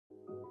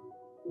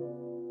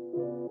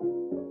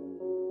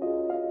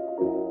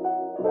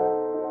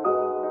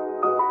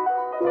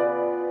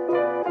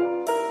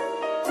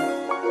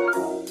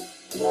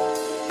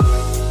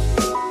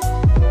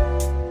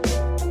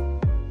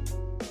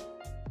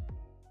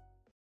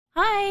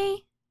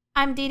Hi,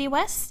 I'm Dee Dee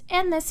West,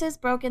 and this is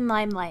Broken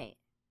Limelight.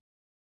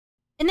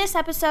 In this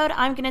episode,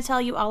 I'm going to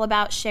tell you all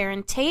about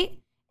Sharon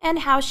Tate and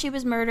how she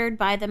was murdered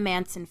by the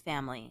Manson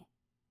family.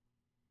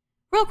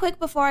 Real quick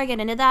before I get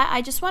into that,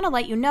 I just want to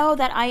let you know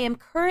that I am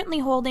currently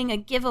holding a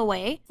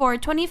giveaway for a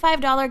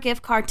 $25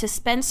 gift card to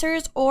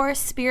Spencer's or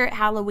Spirit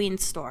Halloween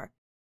store.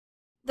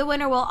 The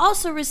winner will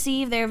also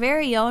receive their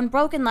very own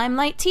Broken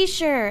Limelight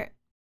t-shirt.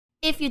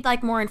 If you'd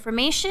like more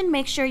information,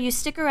 make sure you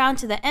stick around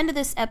to the end of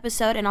this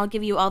episode and I'll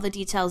give you all the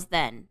details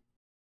then.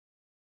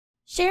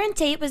 Sharon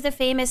Tate was a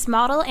famous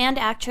model and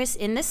actress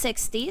in the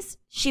 60s.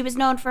 She was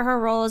known for her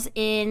roles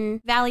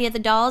in Valley of the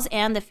Dolls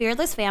and The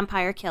Fearless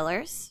Vampire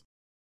Killers.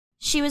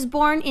 She was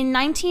born in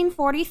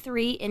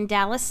 1943 in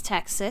Dallas,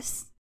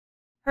 Texas.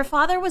 Her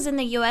father was in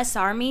the U.S.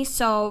 Army,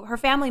 so her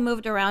family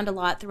moved around a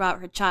lot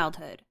throughout her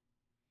childhood.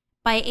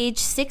 By age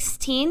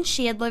 16,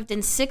 she had lived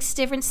in 6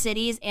 different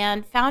cities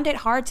and found it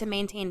hard to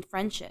maintain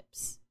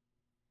friendships.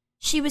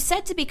 She was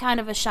said to be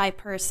kind of a shy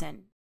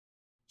person.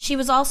 She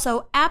was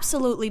also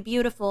absolutely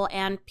beautiful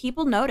and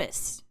people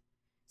noticed.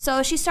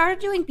 So she started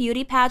doing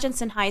beauty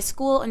pageants in high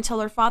school until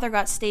her father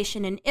got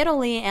stationed in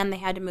Italy and they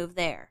had to move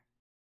there.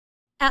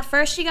 At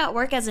first, she got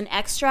work as an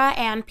extra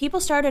and people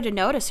started to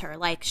notice her,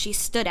 like she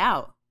stood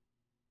out.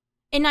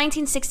 In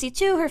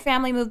 1962, her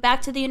family moved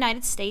back to the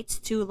United States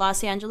to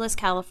Los Angeles,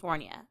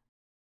 California.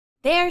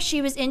 There,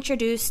 she was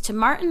introduced to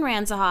Martin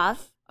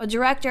Ranzahov, a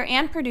director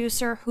and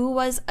producer who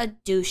was a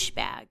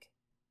douchebag.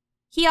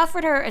 He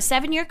offered her a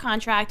 7-year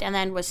contract and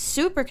then was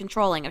super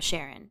controlling of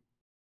Sharon.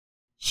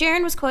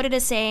 Sharon was quoted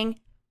as saying,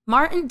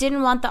 "Martin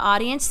didn't want the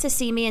audience to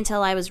see me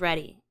until I was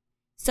ready.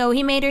 So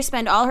he made her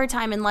spend all her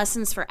time in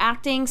lessons for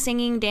acting,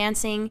 singing,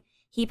 dancing.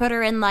 He put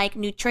her in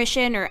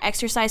nutrition or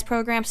exercise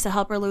programs to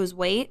help her lose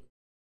weight.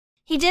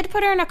 He did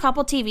put her in a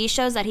couple TV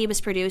shows that he was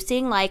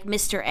producing, like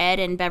Mr. Ed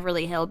and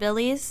Beverly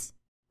Hillbillies.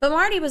 But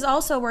Marty was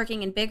also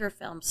working in bigger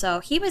films,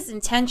 so he was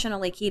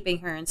intentionally keeping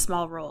her in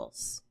small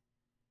roles.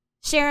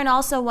 Sharon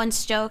also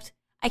once joked,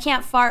 "I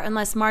can't fart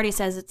unless Marty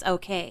says it's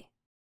okay."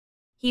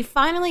 He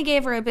finally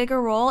gave her a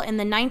bigger role in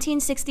the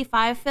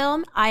 1965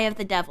 film Eye of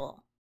the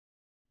Devil.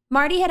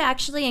 Marty had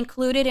actually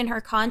included in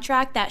her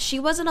contract that she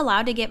wasn't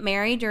allowed to get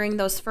married during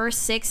those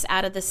first 6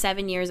 out of the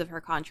 7 years of her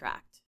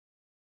contract.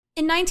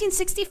 In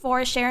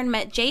 1964, Sharon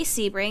met Jay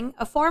Sebring,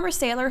 a former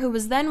sailor who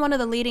was then one of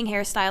the leading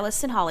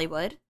hairstylists in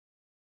Hollywood.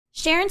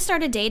 Sharon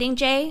started dating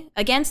Jay,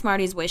 against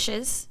Marty's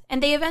wishes,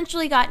 and they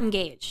eventually got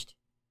engaged.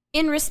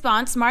 In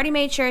response, Marty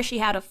made sure she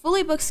had a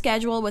fully booked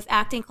schedule with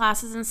acting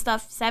classes and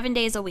stuff 7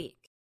 days a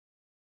week.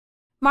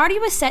 Marty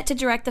was set to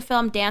direct the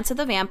film Dance of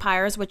the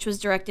Vampires, which was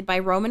directed by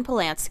Roman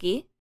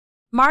Polanski.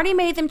 Marty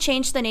made them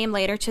change the name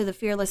later to The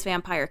Fearless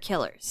Vampire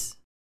Killers.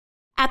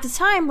 At the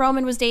time,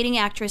 Roman was dating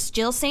actress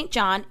Jill St.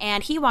 John,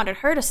 and he wanted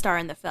her to star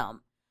in the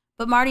film,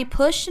 but Marty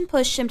pushed and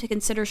pushed him to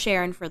consider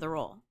Sharon for the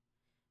role.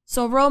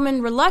 So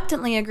Roman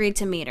reluctantly agreed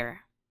to meet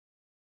her.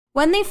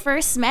 When they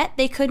first met,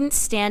 they couldn't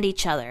stand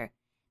each other.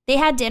 They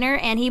had dinner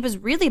and he was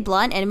really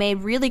blunt and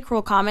made really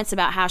cruel comments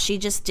about how she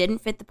just didn't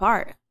fit the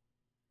part.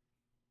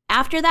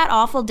 After that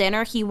awful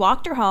dinner, he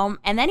walked her home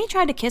and then he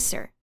tried to kiss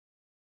her.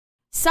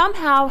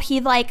 Somehow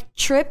he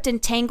tripped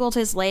and tangled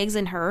his legs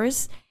in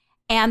hers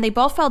and they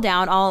both fell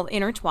down all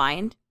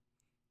intertwined.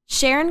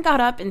 Sharon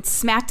got up and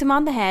smacked him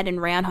on the head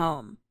and ran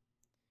home.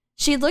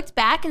 She looked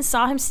back and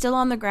saw him still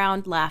on the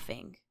ground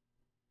laughing.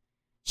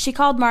 She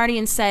called Marty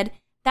and said,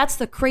 "That's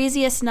the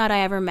craziest nut I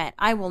ever met.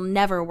 I will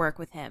never work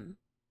with him."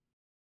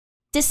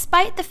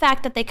 Despite the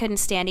fact that they couldn't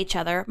stand each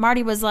other,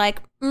 Marty was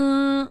like,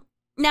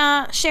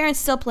 nah, Sharon's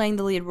still playing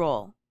the lead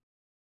role.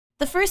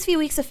 The first few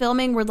weeks of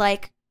filming were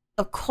like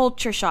a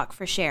culture shock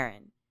for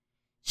Sharon.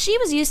 She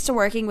was used to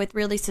working with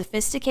really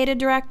sophisticated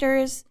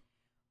directors.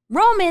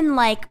 Roman,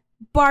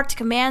 barked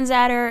commands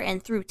at her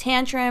and threw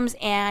tantrums,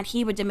 and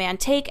he would demand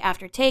take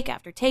after take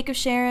after take of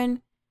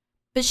Sharon.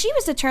 But she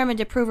was determined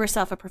to prove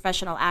herself a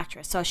professional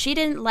actress, so she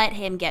didn't let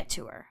him get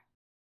to her.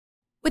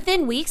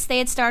 Within weeks, they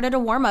had started to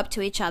warm up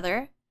to each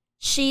other.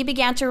 She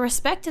began to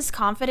respect his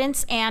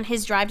confidence and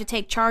his drive to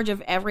take charge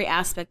of every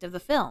aspect of the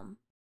film.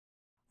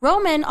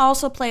 Roman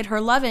also played her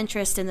love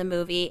interest in the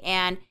movie,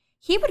 and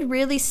he would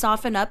really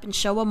soften up and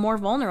show a more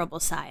vulnerable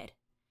side.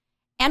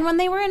 And when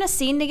they were in a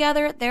scene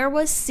together, there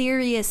was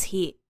serious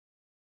heat.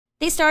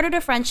 They started a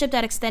friendship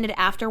that extended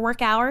after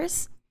work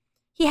hours.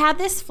 He had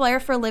this flair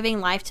for living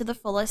life to the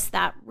fullest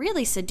that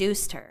really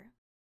seduced her.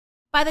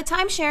 By the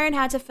time Sharon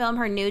had to film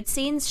her nude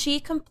scenes, she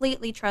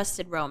completely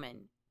trusted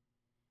Roman.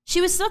 She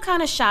was still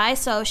kind of shy,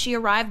 so she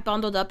arrived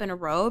bundled up in a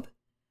robe.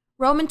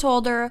 Roman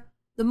told her,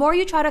 "The more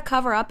you try to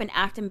cover up and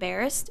act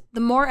embarrassed,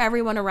 the more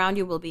everyone around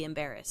you will be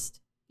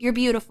embarrassed. You're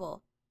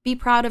beautiful. Be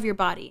proud of your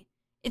body.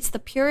 It's the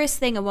purest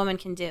thing a woman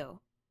can do.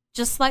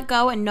 Just let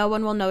go and no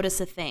one will notice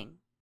a thing."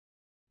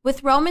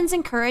 With Roman's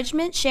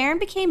encouragement, Sharon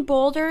became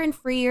bolder and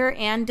freer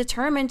and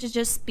determined to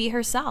just be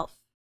herself.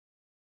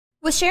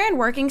 With Sharon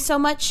working so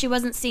much, she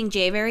wasn't seeing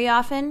Jay very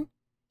often.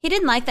 He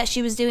didn't like that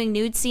she was doing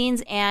nude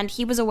scenes, and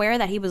he was aware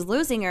that he was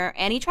losing her,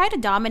 and he tried to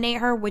dominate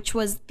her, which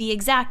was the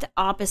exact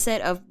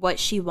opposite of what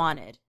she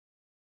wanted.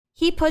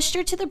 He pushed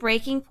her to the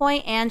breaking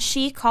point and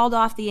she called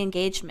off the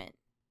engagement.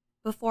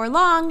 Before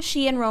long,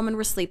 she and Roman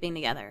were sleeping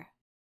together.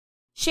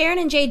 Sharon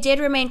and Jay did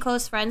remain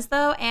close friends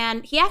though,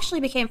 and he actually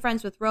became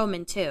friends with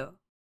Roman too.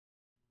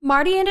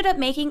 Marty ended up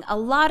making a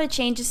lot of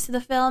changes to the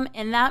film,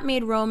 and that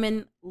made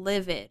Roman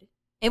livid.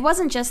 It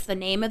wasn't just the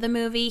name of the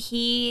movie,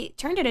 he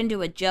turned it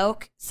into a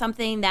joke,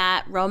 something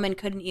that Roman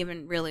couldn't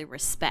even really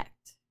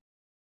respect.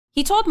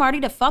 He told Marty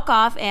to fuck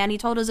off, and he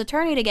told his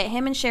attorney to get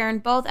him and Sharon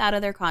both out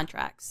of their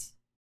contracts.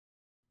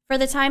 For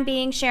the time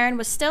being, Sharon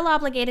was still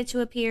obligated to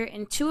appear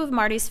in 2 of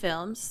Marty's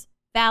films,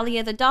 Valley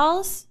of the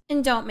Dolls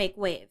and Don't Make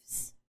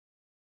Waves.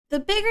 The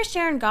bigger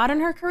Sharon got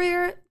in her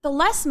career, the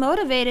less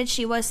motivated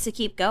she was to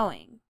keep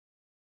going.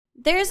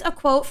 There's a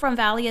quote from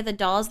Valley of the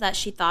Dolls that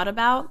she thought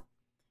about.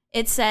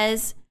 It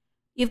says,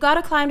 "You've got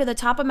to climb to the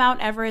top of Mount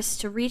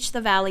Everest to reach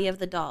the Valley of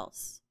the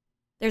Dolls.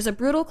 There's a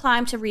brutal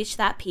climb to reach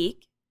that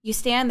peak. You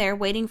stand there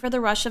waiting for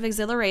the rush of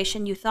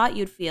exhilaration you thought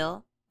you'd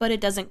feel, but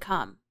it doesn't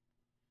come.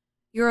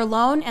 You're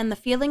alone and the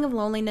feeling of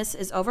loneliness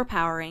is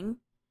overpowering.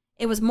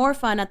 It was more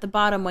fun at the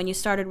bottom when you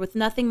started with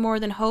nothing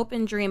more than hope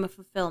and dream of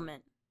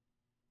fulfillment.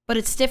 But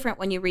it's different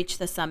when you reach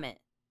the summit.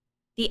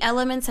 The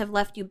elements have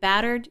left you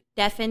battered,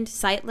 deafened,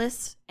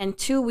 sightless, and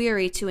too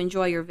weary to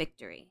enjoy your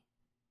victory."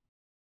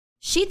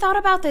 She thought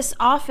about this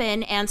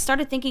often and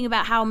started thinking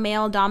about how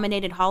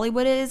male-dominated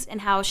Hollywood is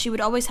and how she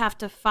would always have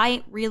to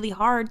fight really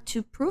hard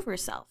to prove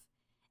herself.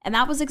 And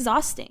that was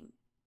exhausting.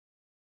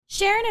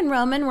 Sharon and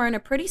Roman were in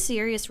a pretty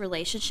serious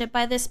relationship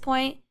by this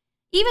point,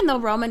 even though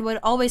Roman would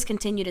always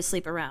continue to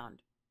sleep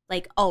around.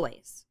 Like,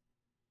 always.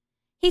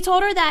 He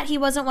told her that he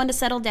wasn't one to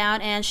settle down,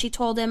 and she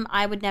told him,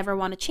 "I would never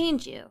want to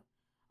change you."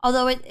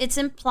 Although it's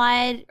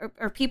implied,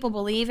 or people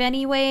believe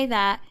anyway,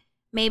 that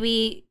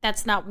maybe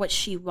that's not what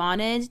she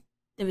wanted.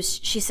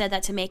 She said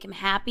that to make him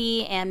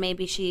happy, and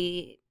maybe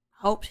she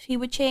hoped he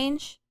would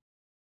change.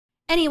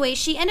 Anyway,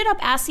 she ended up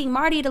asking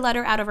Marty to let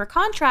her out of her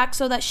contract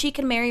so that she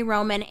could marry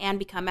Roman and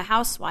become a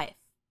housewife.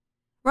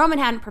 Roman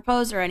hadn't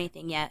proposed or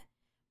anything yet,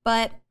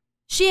 but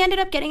she ended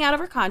up getting out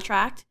of her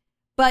contract,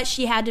 but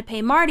she had to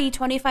pay Marty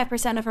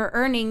 25% of her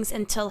earnings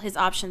until his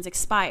options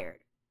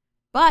expired.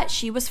 But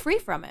she was free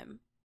from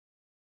him.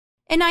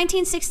 In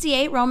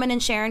 1968, Roman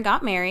and Sharon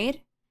got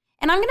married,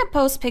 and I'm going to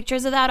post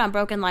pictures of that on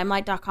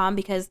brokenlimelight.com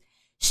because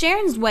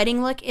Sharon's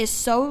wedding look is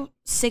so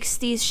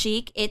 60s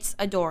chic, it's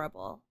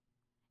adorable.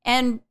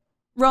 And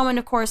Roman,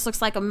 of course,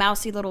 looks like a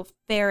mousy little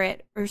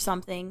ferret or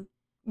something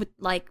with,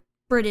 like,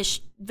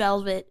 British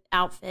velvet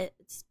outfit.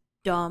 It's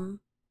dumb.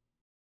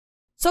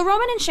 So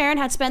Roman and Sharon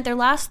had spent their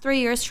last 3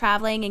 years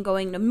traveling and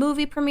going to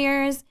movie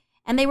premieres,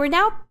 and they were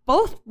now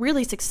both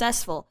really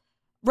successful.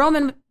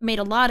 Roman made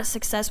a lot of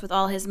success with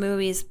all his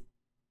movies,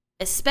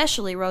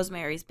 especially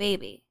Rosemary's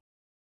Baby.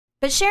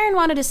 But Sharon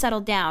wanted to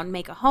settle down,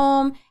 make a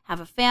home,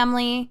 have a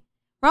family.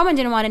 Roman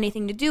didn't want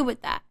anything to do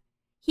with that.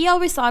 He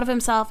always thought of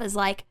himself as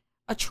like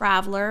a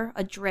traveler,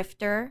 a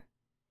drifter.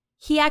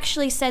 He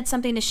actually said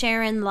something to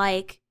Sharon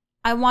like,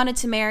 "I wanted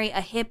to marry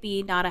a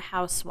hippie, not a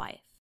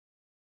housewife."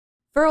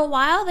 For a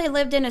while, they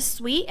lived in a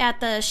suite at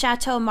the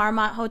Chateau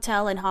Marmont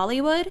Hotel in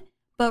Hollywood,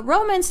 but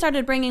Roman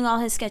started bringing all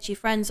his sketchy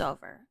friends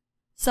over.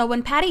 So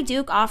when Patty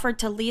Duke offered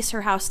to lease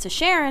her house to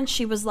Sharon,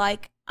 she was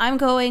like, "I'm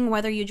going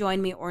whether you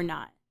join me or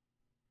not."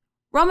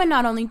 Roman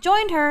not only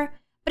joined her,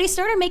 but he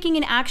started making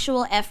an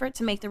actual effort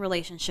to make the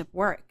relationship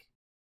work.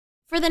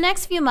 For the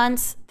next few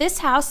months, this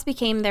house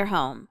became their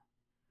home.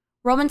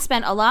 Roman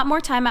spent a lot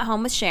more time at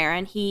home with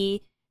Sharon.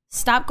 He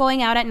stopped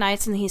going out at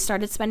nights and he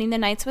started spending the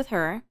nights with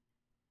her.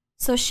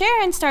 So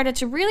Sharon started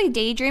to really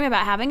daydream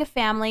about having a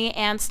family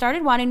and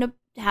started wanting to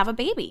have a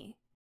baby.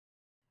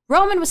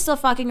 Roman was still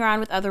fucking around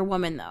with other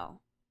women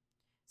though.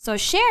 So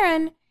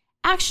Sharon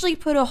actually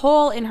put a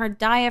hole in her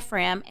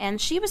diaphragm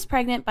and she was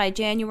pregnant by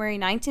January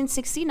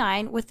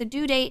 1969 with the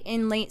due date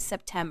in late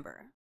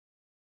September.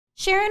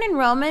 Sharon and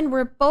Roman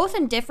were both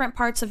in different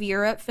parts of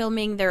Europe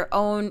filming their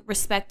own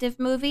respective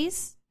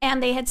movies,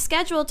 and they had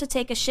scheduled to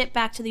take a ship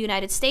back to the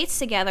United States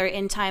together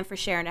in time for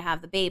Sharon to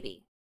have the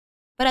baby.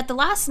 But at the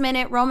last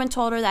minute, Roman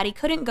told her that he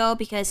couldn't go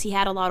because he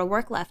had a lot of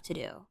work left to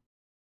do.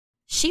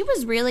 She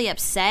was really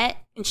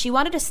upset, and she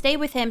wanted to stay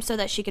with him so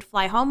that she could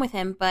fly home with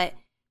him, but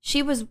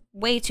she was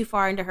way too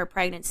far into her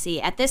pregnancy.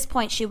 At this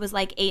point, she was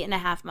like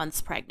 8.5 months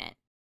pregnant.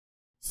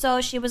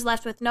 So she was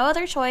left with no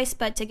other choice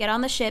but to get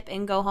on the ship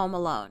and go home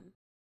alone.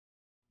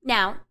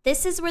 Now,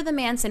 this is where the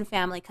Manson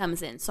family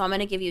comes in, so I'm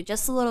going to give you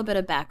just a little bit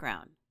of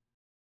background.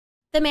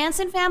 The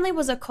Manson family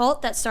was a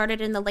cult that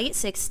started in the late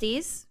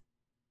 60s.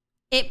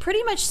 It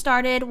pretty much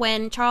started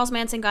when Charles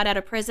Manson got out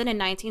of prison in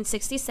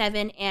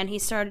 1967, and he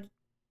started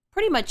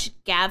pretty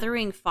much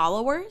gathering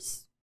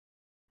followers.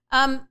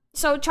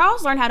 So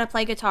Charles learned how to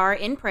play guitar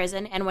in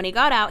prison, and when he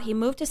got out, he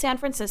moved to San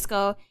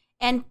Francisco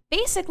and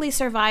basically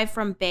survived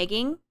from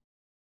begging.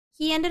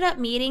 He ended up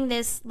meeting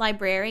this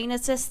librarian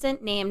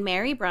assistant named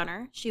Mary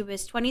Brunner. She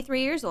was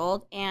 23 years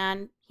old,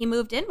 and he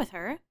moved in with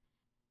her.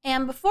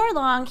 And before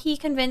long, he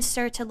convinced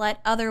her to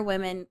let other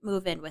women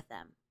move in with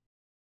them.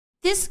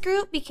 This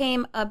group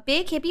became a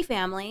big hippie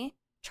family.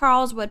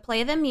 Charles would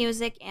play them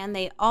music, and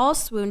they all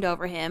swooned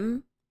over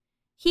him.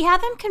 He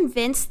had them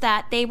convinced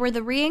that they were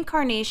the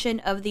reincarnation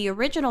of the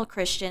original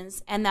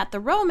Christians and that the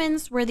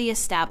Romans were the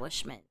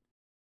establishment.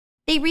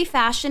 They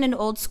refashioned an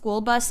old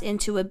school bus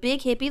into a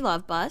big hippie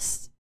love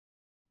bus.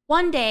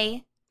 One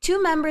day,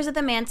 2 members of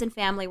the Manson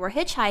family were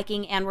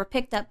hitchhiking and were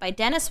picked up by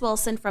Dennis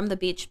Wilson from the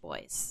Beach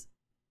Boys.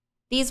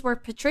 These were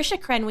Patricia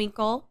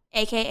Krenwinkel,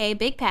 aka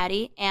Big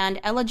Patty, and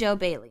Ella Jo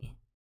Bailey.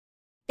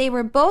 They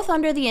were both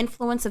under the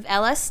influence of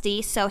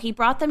LSD, so he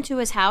brought them to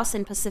his house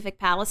in Pacific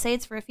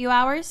Palisades for a few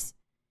hours.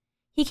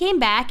 He came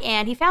back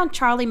and he found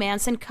Charlie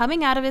Manson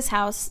coming out of his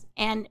house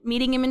and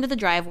meeting him into the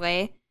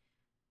driveway.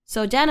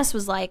 So Dennis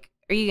was like,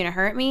 "Are you going to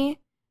hurt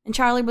me?" And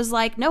Charlie was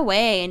like, "No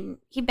way." And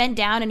he bent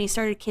down and he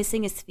started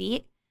kissing his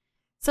feet.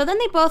 So then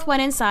they both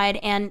went inside,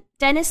 and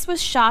Dennis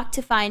was shocked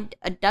to find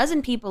a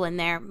dozen people in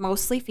there,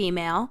 mostly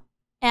female,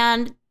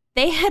 and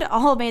they had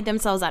all made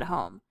themselves at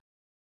home.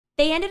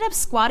 They ended up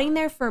squatting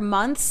there for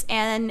months,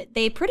 and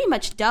they pretty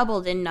much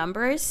doubled in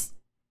numbers.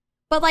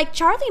 But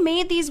Charlie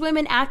made these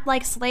women act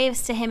like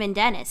slaves to him and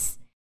Dennis.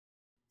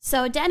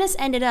 So Dennis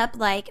ended up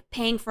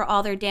paying for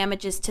all their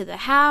damages to the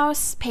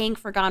house, paying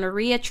for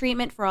gonorrhea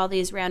treatment for all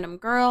these random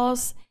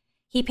girls.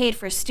 He paid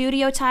for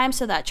studio time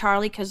so that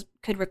Charlie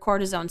could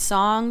record his own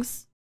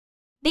songs.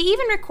 They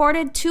even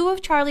recorded 2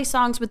 of Charlie's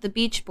songs with the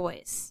Beach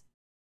Boys.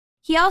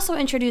 He also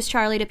introduced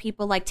Charlie to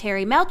people like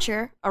Terry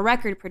Melcher, a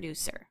record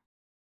producer.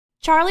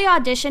 Charlie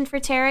auditioned for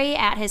Terry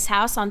at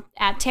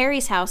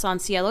Terry's house on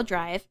Cielo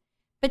Drive,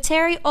 but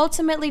Terry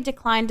ultimately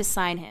declined to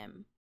sign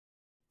him.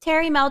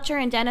 Terry Melcher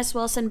and Dennis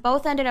Wilson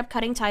both ended up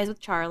cutting ties with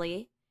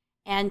Charlie,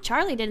 and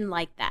Charlie didn't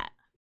like that.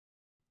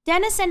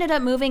 Dennis ended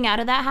up moving out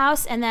of that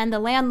house, and then the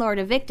landlord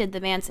evicted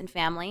the Manson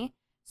family,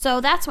 so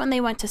that's when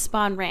they went to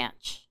Spahn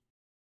Ranch.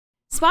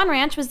 Spahn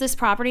Ranch was this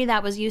property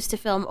that was used to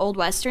film old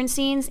Western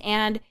scenes,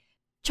 and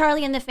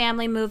Charlie and the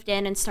family moved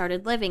in and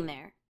started living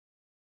there.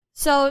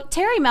 So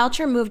Terry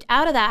Melcher moved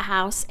out of that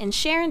house, and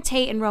Sharon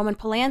Tate and Roman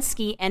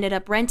Polanski ended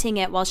up renting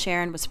it while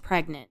Sharon was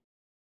pregnant.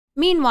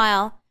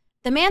 Meanwhile,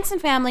 the Manson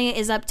family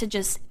is up to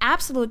just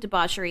absolute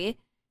debauchery.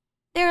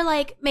 They're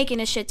making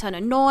a shit ton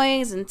of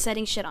noise and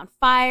setting shit on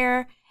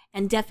fire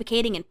and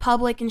defecating in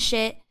public and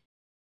shit.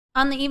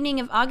 On the evening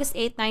of August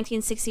 8th,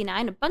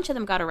 1969, a bunch of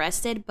them got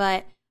arrested,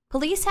 but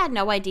police had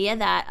no idea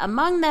that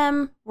among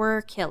them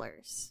were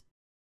killers.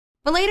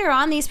 But later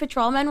on, these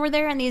patrolmen were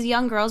there, and these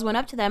young girls went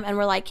up to them and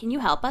were like, "Can you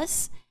help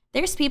us?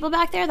 There's people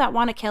back there that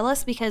want to kill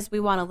us because we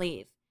want to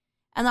leave."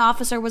 And the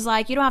officer was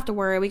like, "You don't have to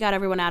worry, we got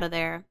everyone out of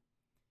there."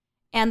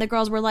 And the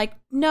girls were like,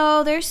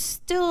 "No, there's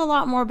still a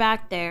lot more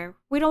back there.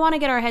 We don't want to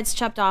get our heads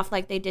chopped off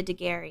like they did to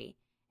Gary."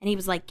 And he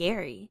was like,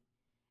 "Gary?"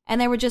 And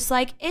they were just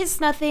like,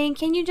 "It's nothing.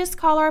 Can you just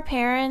call our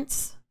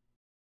parents?"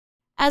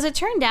 As it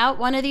turned out,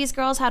 one of these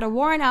girls had a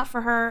warrant out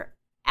for her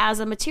as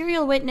a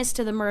material witness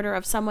to the murder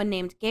of someone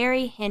named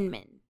Gary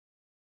Hinman.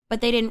 But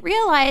they didn't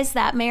realize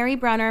that Mary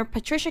Brunner,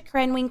 Patricia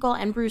Krenwinkel,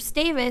 and Bruce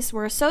Davis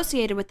were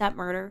associated with that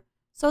murder,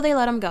 so they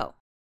let him go.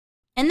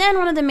 And then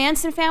one of the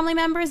Manson family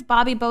members,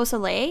 Bobby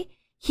Beausoleil,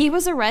 he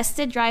was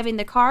arrested driving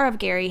the car of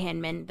Gary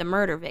Hinman, the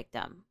murder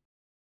victim.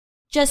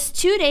 Just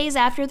 2 days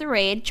after the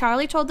raid,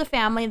 Charlie told the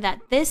family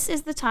that this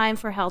is the time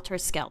for Helter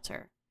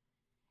Skelter.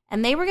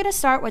 And they were going to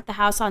start with the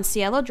house on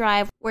Cielo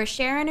Drive, where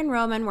Sharon and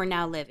Roman were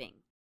now living.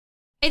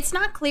 It's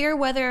not clear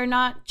whether or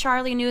not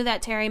Charlie knew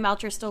that Terry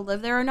Melcher still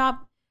lived there or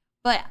not,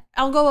 but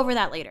I'll go over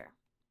that later.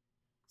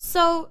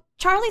 So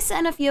Charlie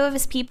sent a few of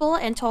his people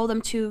and told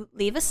them to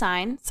leave a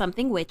sign,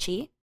 something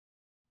witchy.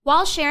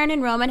 While Sharon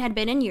and Roman had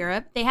been in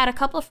Europe, they had a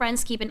couple of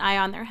friends keep an eye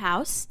on their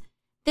house.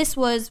 This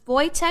was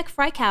Wojtek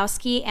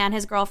Frykowski and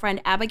his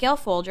girlfriend Abigail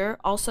Folger,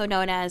 also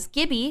known as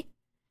Gibby.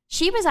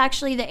 She was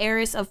actually the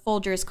heiress of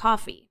Folger's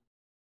Coffee.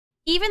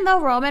 Even though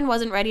Roman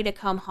wasn't ready to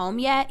come home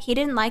yet, he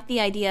didn't like the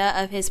idea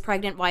of his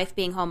pregnant wife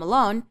being home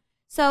alone,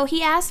 so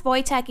he asked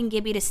Wojtek and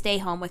Gibby to stay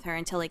home with her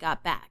until he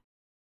got back.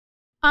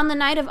 On the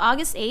night of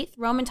August 8th,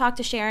 Roman talked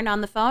to Sharon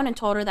on the phone and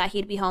told her that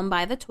he'd be home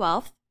by the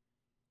 12th.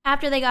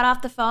 After they got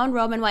off the phone,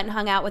 Roman went and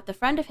hung out with a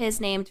friend of his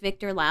named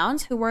Victor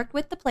Lowndes, who worked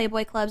with the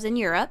Playboy clubs in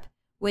Europe,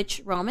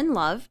 which Roman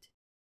loved.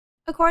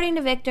 According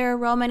to Victor,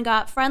 Roman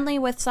got friendly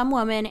with some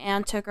woman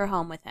and took her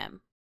home with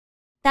him.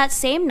 That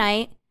same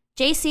night,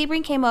 Jay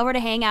Sebring came over to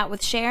hang out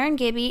with Sharon,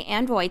 Gibby,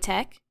 and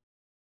Wojtek.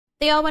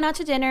 They all went out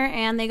to dinner,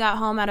 and they got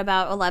home at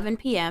about 11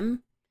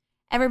 p.m.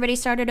 Everybody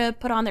started to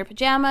put on their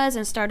pajamas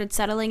and started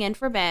settling in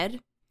for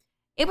bed.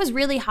 It was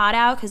really hot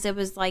out because it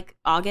was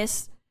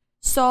August.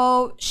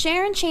 So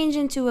Sharon changed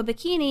into a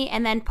bikini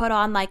and then put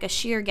on a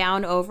sheer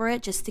gown over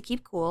it just to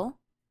keep cool.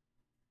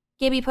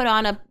 Gibby put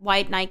on a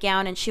white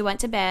nightgown and she went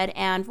to bed,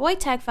 and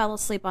Wojtek fell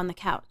asleep on the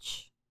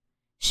couch.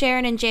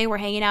 Sharon and Jay were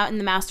hanging out in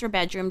the master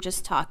bedroom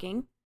just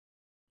talking.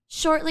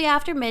 Shortly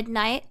after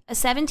midnight, a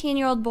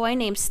 17-year-old boy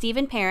named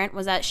Stephen Parent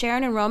was at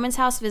Sharon and Roman's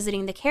house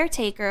visiting the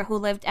caretaker who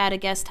lived at a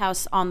guest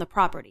house on the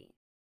property.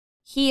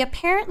 He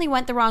apparently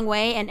went the wrong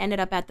way and ended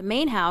up at the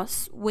main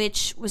house,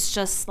 which was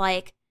just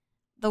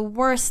the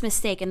worst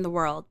mistake in the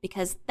world,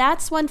 because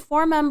that's when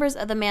 4 members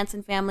of the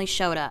Manson family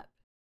showed up.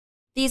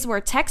 These were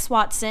Tex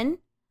Watson,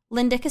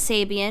 Linda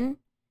Kasabian,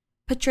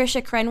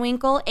 Patricia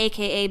Krenwinkel,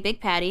 aka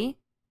Big Patty,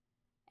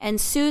 and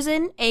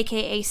Susan,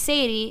 aka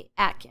Sadie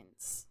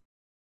Atkins.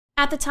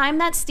 At the time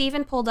that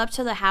Stephen pulled up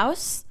to the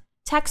house,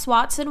 Tex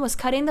Watson was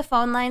cutting the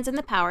phone lines and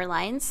the power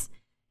lines.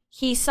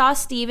 He saw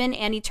Stephen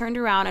and he turned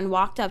around and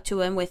walked up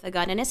to him with a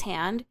gun in his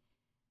hand.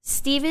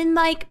 Stephen,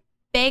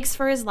 begs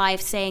for his life,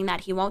 saying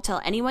that he won't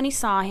tell anyone he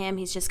saw him.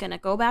 He's just going to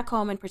go back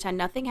home and pretend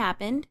nothing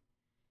happened.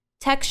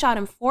 Tex shot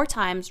him 4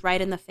 times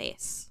right in the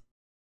face.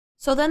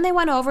 So then they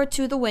went over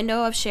to the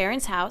window of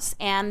Sharon's house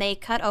and they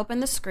cut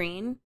open the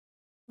screen.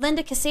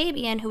 Linda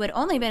Kasabian, who had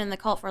only been in the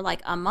cult for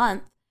a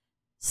month,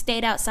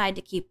 stayed outside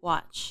to keep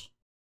watch.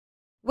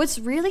 What's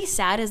really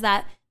sad is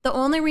that the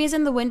only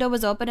reason the window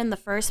was open in the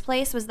first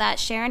place was that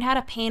Sharon had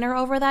a painter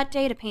over that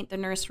day to paint the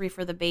nursery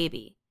for the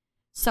baby.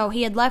 So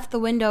he had left the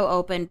window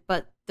open,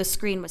 but the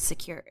screen was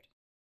secured.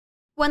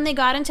 When they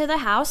got into the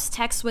house,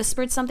 Tex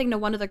whispered something to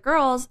one of the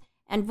girls,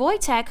 and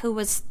Wojtek, who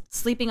was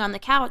sleeping on the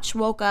couch,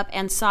 woke up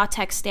and saw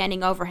Tex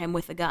standing over him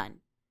with a gun.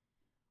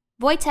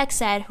 Wojtek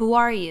said, "Who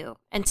are you?"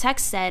 And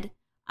Tex said,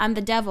 "I'm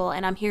the devil,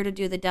 and I'm here to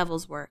do the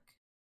devil's work."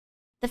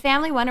 The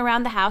family went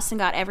around the house and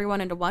got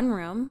everyone into one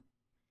room.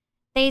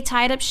 They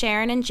tied up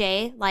Sharon and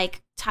Jay,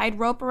 tied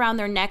rope around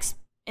their necks,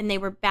 and they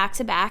were back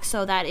to back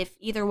so that if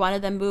either one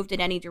of them moved in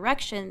any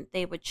direction,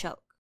 they would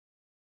choke.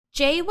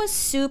 Jay was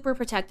super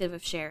protective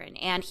of Sharon,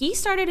 and he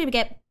started to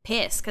get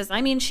pissed because,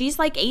 she's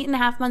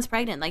 8.5 months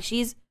pregnant.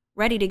 She's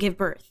ready to give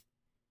birth.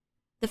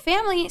 The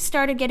family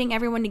started getting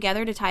everyone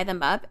together to tie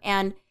them up,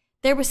 and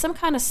there was some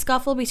kind of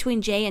scuffle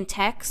between Jay and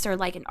Tex, or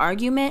an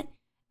argument,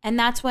 and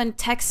that's when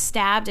Tex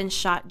stabbed and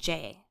shot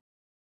Jay.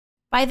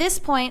 By this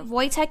point,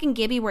 Wojtek and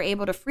Gibby were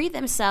able to free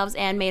themselves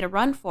and made a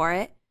run for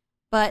it,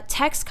 but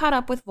Tex caught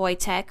up with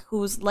Wojtek,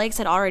 whose legs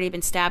had already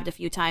been stabbed a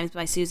few times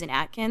by Susan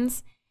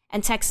Atkins,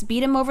 and Tex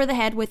beat him over the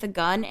head with a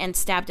gun and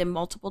stabbed him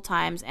multiple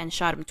times and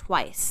shot him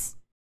twice.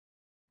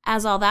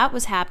 As all that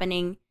was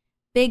happening,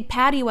 Big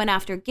Patty went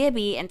after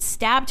Gibby and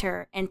stabbed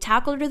her and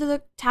tackled her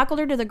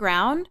to the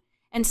ground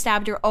and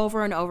stabbed her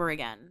over and over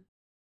again.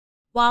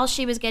 While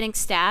she was getting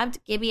stabbed,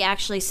 Gibby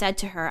actually said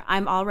to her,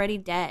 "I'm already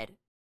dead."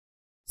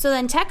 So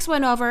then Tex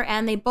went over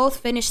and they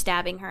both finished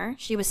stabbing her.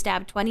 She was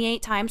stabbed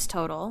 28 times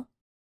total.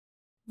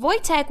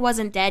 Wojtek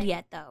wasn't dead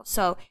yet, though,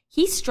 so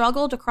he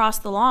struggled across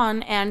the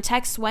lawn, and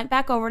Tex went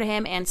back over to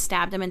him and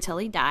stabbed him until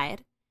he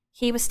died.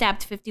 He was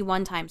stabbed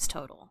 51 times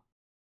total.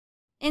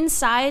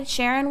 Inside,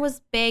 Sharon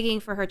was begging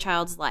for her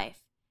child's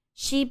life.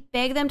 She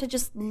begged them to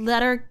just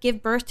let her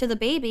give birth to the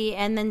baby,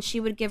 and then she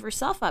would give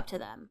herself up to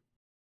them.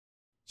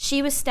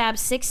 She was stabbed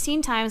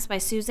 16 times by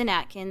Susan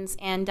Atkins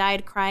and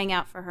died crying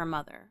out for her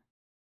mother.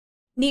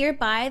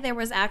 Nearby, there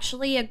was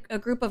actually a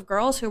group of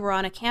girls who were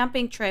on a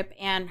camping trip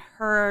and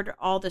heard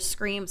all the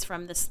screams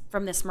from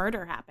this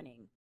murder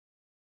happening.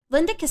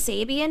 Linda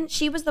Kasabian,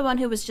 she was the one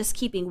who was just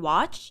keeping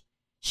watch.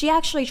 She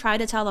actually tried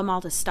to tell them all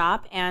to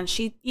stop, and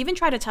she even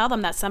tried to tell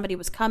them that somebody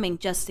was coming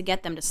just to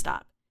get them to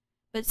stop.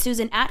 But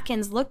Susan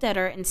Atkins looked at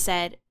her and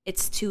said,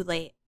 "It's too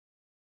late."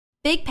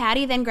 Big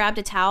Patty then grabbed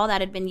a towel that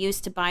had been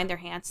used to bind their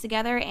hands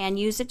together and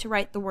used it to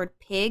write the word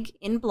pig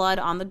in blood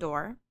on the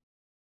door.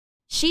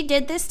 She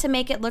did this to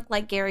make it look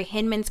like Gary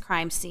Hinman's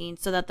crime scene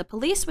so that the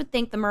police would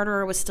think the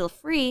murderer was still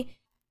free,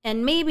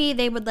 and maybe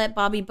they would let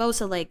Bobby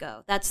Beausoleil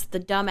go. That's the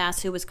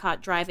dumbass who was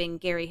caught driving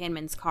Gary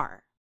Hinman's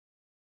car.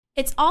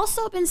 It's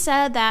also been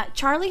said that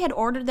Charlie had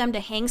ordered them to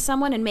hang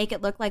someone and make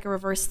it look like a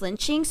reverse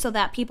lynching so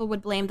that people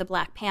would blame the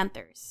Black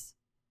Panthers.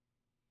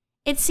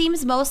 It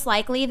seems most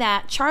likely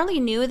that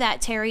Charlie knew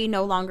that Terry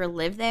no longer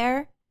lived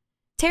there.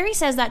 Terry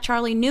says that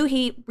Charlie knew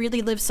he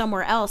really lived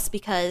somewhere else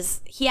because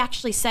he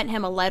actually sent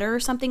him a letter or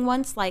something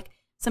once,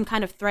 some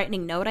kind of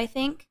threatening note, I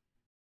think.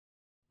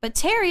 But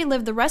Terry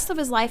lived the rest of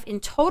his life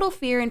in total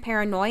fear and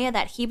paranoia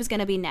that he was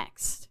going to be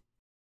next.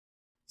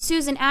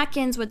 Susan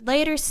Atkins would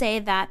later say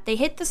that they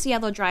hit the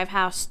Cielo Drive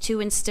house to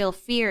instill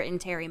fear in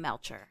Terry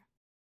Melcher.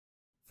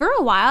 For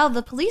a while,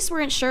 the police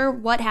weren't sure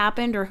what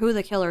happened or who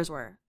the killers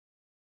were.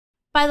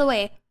 By the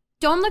way,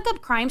 don't look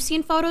up crime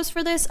scene photos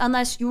for this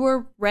unless you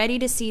were ready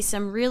to see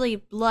some really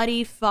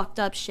bloody, fucked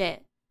up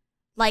shit.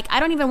 I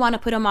don't even want to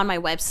put them on my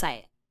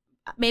website.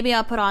 Maybe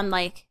I'll put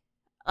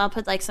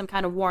some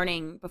kind of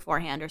warning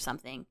beforehand or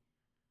something.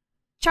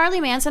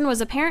 Charlie Manson was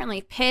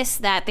apparently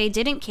pissed that they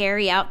didn't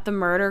carry out the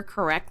murder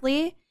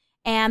correctly,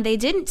 and they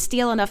didn't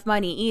steal enough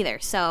money either,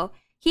 so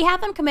he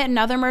had them commit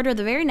another murder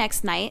the very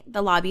next night,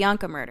 the La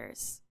Bianca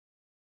murders.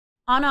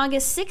 On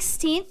August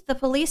 16th, the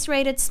police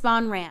raided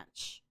Spawn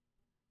Ranch.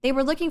 They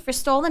were looking for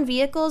stolen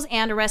vehicles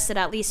and arrested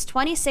at least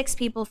 26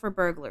 people for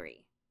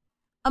burglary.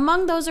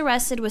 Among those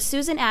arrested was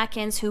Susan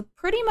Atkins, who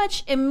pretty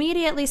much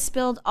immediately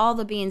spilled all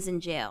the beans in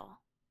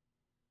jail.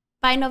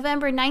 By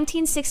November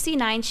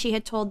 1969, she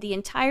had told the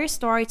entire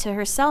story to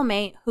her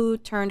cellmate, who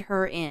turned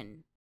her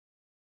in.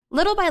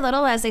 Little by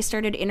little, as they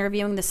started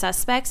interviewing the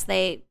suspects,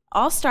 they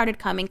all started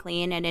coming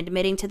clean and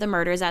admitting to the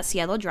murders at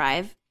Cielo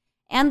Drive,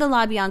 and the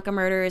La Bianca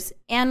murders,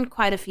 and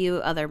quite a few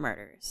other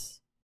murders.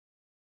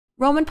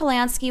 Roman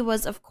Polanski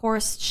was, of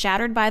course,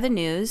 shattered by the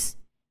news.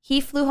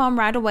 He flew home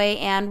right away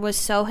and was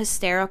so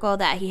hysterical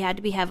that he had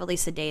to be heavily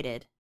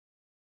sedated.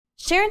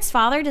 Sharon's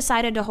father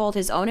decided to hold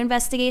his own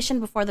investigation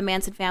before the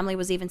Manson family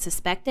was even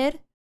suspected.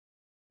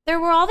 There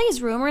were all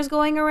these rumors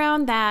going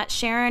around that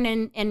Sharon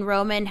and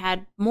Roman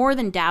had more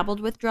than dabbled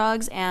with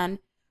drugs, and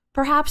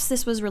perhaps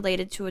this was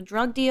related to a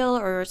drug deal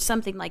or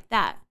something like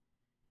that.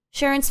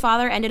 Sharon's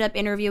father ended up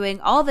interviewing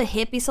all the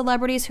hippie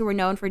celebrities who were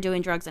known for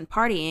doing drugs and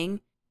partying.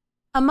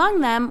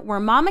 Among them were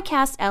Mama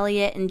Cass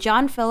Elliot and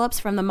John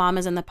Phillips from the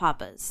Mamas and the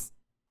Papas.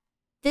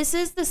 This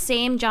is the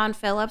same John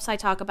Phillips I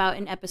talk about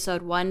in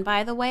episode 1,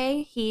 by the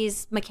way.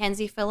 He's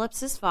Mackenzie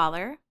Phillips'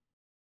 father.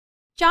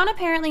 John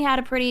apparently had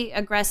a pretty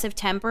aggressive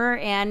temper,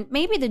 and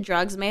maybe the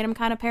drugs made him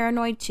kind of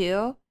paranoid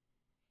too.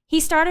 He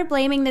started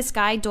blaming this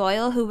guy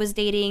Doyle, who was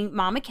dating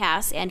Mama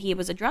Cass, and he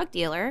was a drug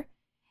dealer.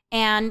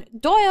 And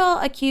Doyle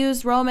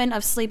accused Roman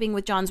of sleeping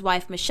with John's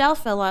wife, Michelle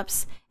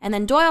Phillips, and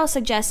then Doyle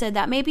suggested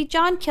that maybe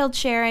John killed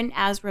Sharon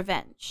as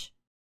revenge.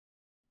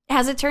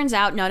 As it turns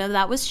out, none of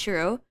that was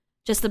true,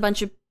 just a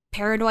bunch of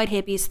paranoid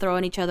hippies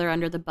throwing each other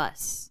under the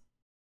bus.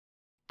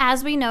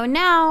 As we know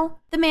now,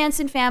 the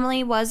Manson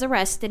family was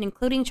arrested,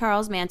 including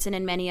Charles Manson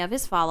and many of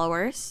his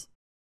followers.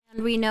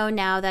 And we know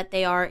now that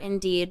they are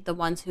indeed the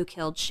ones who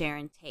killed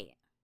Sharon Tate.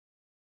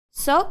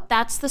 So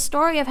that's the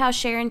story of how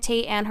Sharon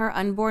Tate and her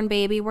unborn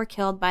baby were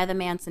killed by the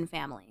Manson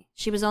family.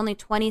 She was only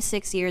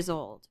 26 years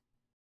old.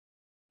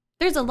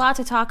 There's a lot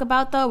to talk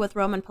about, though, with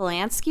Roman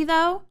Polanski,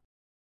 though.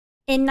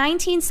 In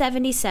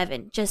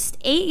 1977, just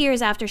 8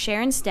 years after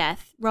Sharon's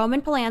death,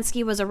 Roman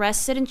Polanski was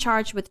arrested and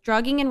charged with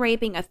drugging and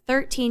raping a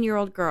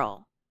 13-year-old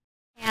girl.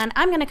 And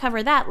I'm going to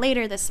cover that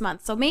later this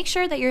month, so make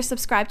sure that you're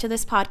subscribed to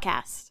this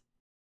podcast.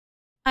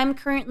 I'm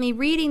currently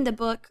reading the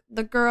book,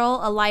 The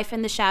Girl, A Life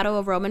in the Shadow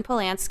of Roman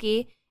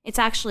Polanski. It's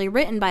actually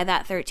written by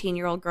that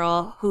 13-year-old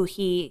girl who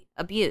he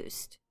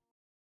abused.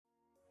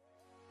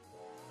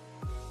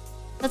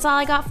 That's all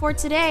I got for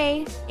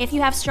today. If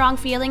you have strong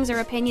feelings or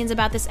opinions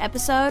about this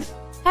episode,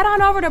 head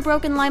on over to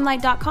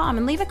brokenlimelight.com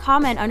and leave a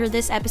comment under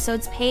this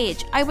episode's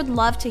page. I would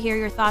love to hear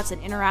your thoughts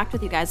and interact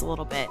with you guys a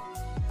little bit.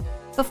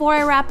 Before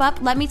I wrap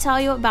up, let me tell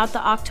you about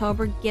the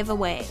October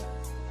giveaway.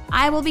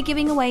 I will be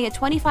giving away a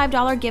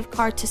 $25 gift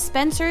card to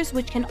Spencer's,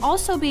 which can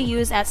also be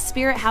used at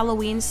Spirit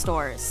Halloween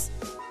stores.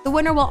 The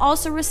winner will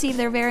also receive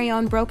their very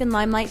own Broken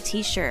Limelight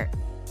t-shirt.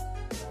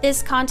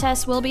 This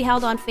contest will be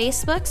held on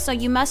Facebook, so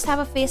you must have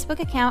a Facebook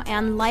account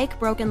and like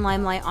Broken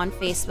Limelight on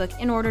Facebook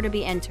in order to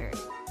be entered.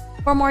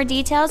 For more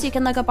details, you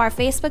can look up our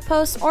Facebook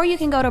post or you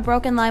can go to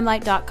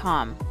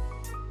brokenlimelight.com.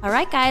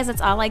 Alright guys,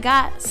 that's all I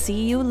got.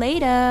 See you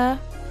later!